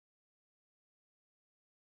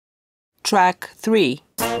Track 3.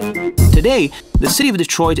 Today, the city of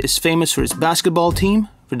Detroit is famous for its basketball team,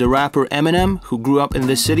 for the rapper Eminem, who grew up in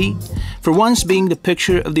this city, for once being the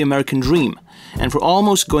picture of the American dream, and for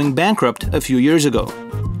almost going bankrupt a few years ago.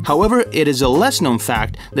 However, it is a less-known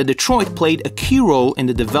fact that Detroit played a key role in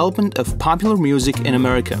the development of popular music in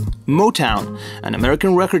America. Motown, an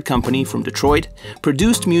American record company from Detroit,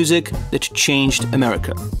 produced music that changed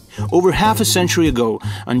America. Over half a century ago,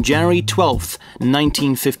 on January 12,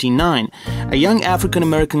 1959, a young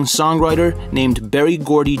African-American songwriter named Berry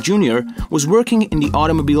Gordy Jr. was working in the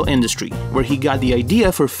automobile industry, where he got the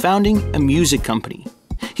idea for founding a music company.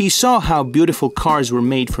 He saw how beautiful cars were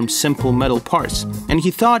made from simple metal parts, and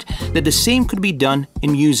he thought that the same could be done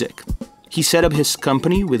in music. He set up his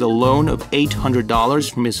company with a loan of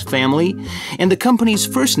 $800 from his family, and the company's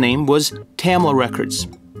first name was Tamla Records.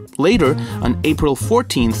 Later, on April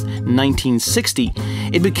 14, 1960,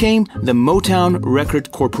 it became the Motown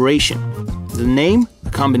Record Corporation. The name, a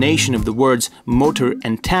combination of the words motor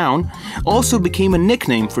and town, also became a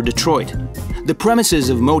nickname for Detroit. The premises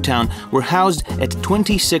of Motown were housed at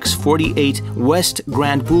 2648 West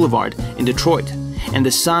Grand Boulevard in Detroit, and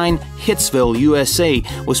the sign Hitsville, USA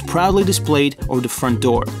was proudly displayed over the front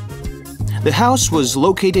door. The house was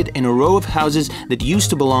located in a row of houses that used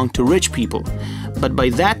to belong to rich people, but by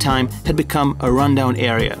that time had become a rundown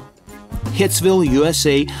area. Hitsville,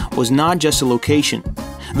 USA was not just a location.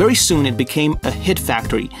 Very soon it became a hit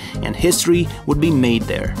factory, and history would be made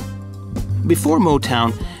there. Before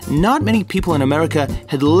Motown, not many people in America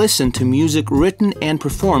had listened to music written and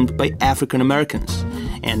performed by African Americans,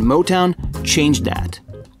 and Motown changed that.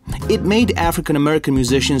 It made African American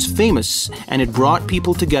musicians famous, and it brought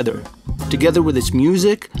people together. Together with its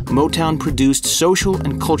music, Motown produced social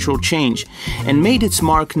and cultural change, and made its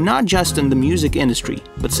mark not just in the music industry,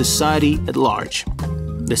 but society at large.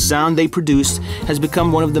 The sound they produced has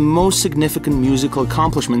become one of the most significant musical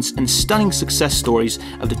accomplishments and stunning success stories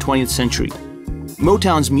of the 20th century.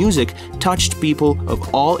 Motown's music touched people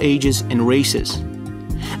of all ages and races.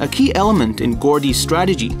 A key element in Gordy's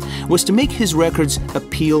strategy was to make his records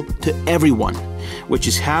appeal to everyone, which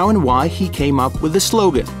is how and why he came up with the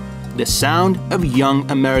slogan, "The Sound of Young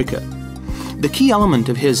America." The key element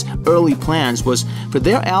of his early plans was for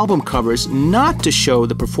their album covers not to show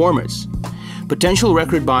the performers. Potential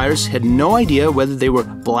record buyers had no idea whether they were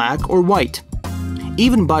black or white.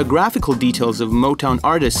 Even biographical details of Motown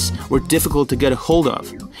artists were difficult to get a hold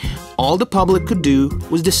of. All the public could do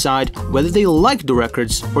was decide whether they liked the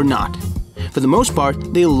records or not. For the most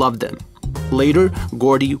part, they loved them. Later,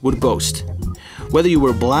 Gordy would boast, "Whether you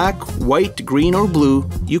were black, white, green, or blue,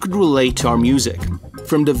 you could relate to our music."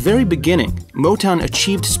 From the very beginning, Motown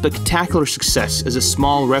achieved spectacular success as a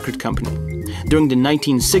small record company. During the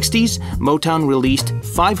 1960s, Motown released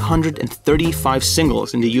 535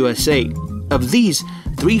 singles in the USA. Of these,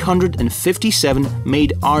 357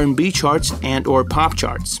 made R&B charts and/or pop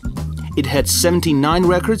charts. It had 79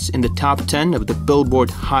 records in the top 10 of the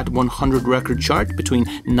Billboard Hot 100 record chart between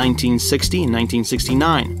 1960 and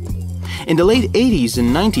 1969. In the late 80s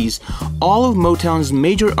and 90s, all of Motown's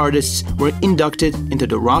major artists were inducted into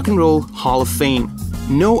the Rock and Roll Hall of Fame.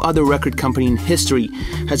 No other record company in history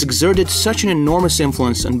has exerted such an enormous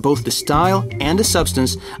influence on both the style and the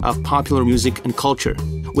substance of popular music and culture.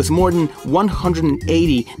 With more than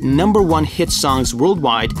 180 #1 hit songs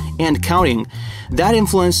worldwide and counting, that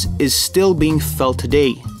influence is still being felt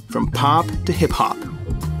today, from pop to hip-hop.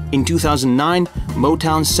 In 2009,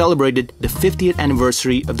 Motown celebrated the 50th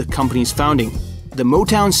anniversary of the company's founding. The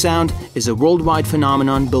Motown sound is a worldwide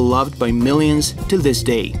phenomenon beloved by millions to this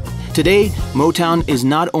day. Today, Motown is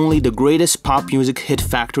not only the greatest pop music hit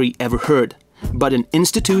factory ever heard, but an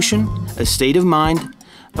institution, a state of mind,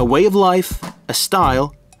 a way of life, a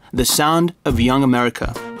style, the sound of young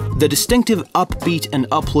America. The distinctive upbeat and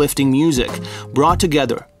uplifting music brought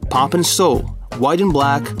together pop and soul, white and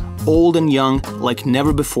black, old and young like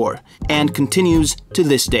never before, and continues to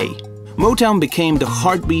this day. Motown became the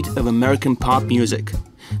heartbeat of American pop music.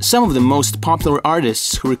 Some of the most popular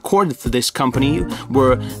artists who recorded for this company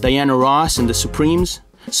were Diana Ross and the Supremes,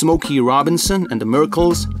 Smokey Robinson and the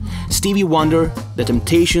Miracles, Stevie Wonder, The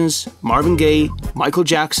Temptations, Marvin Gaye, Michael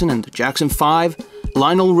Jackson and the Jackson 5,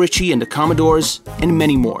 Lionel Richie and the Commodores, and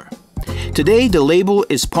many more. Today, the label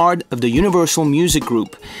is part of the Universal Music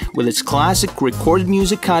Group, with its classic recorded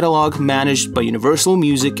music catalog managed by Universal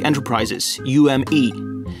Music Enterprises, UME.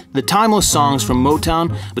 The timeless songs from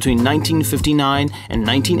Motown between 1959 and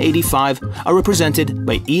 1985 are represented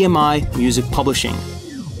by EMI Music Publishing.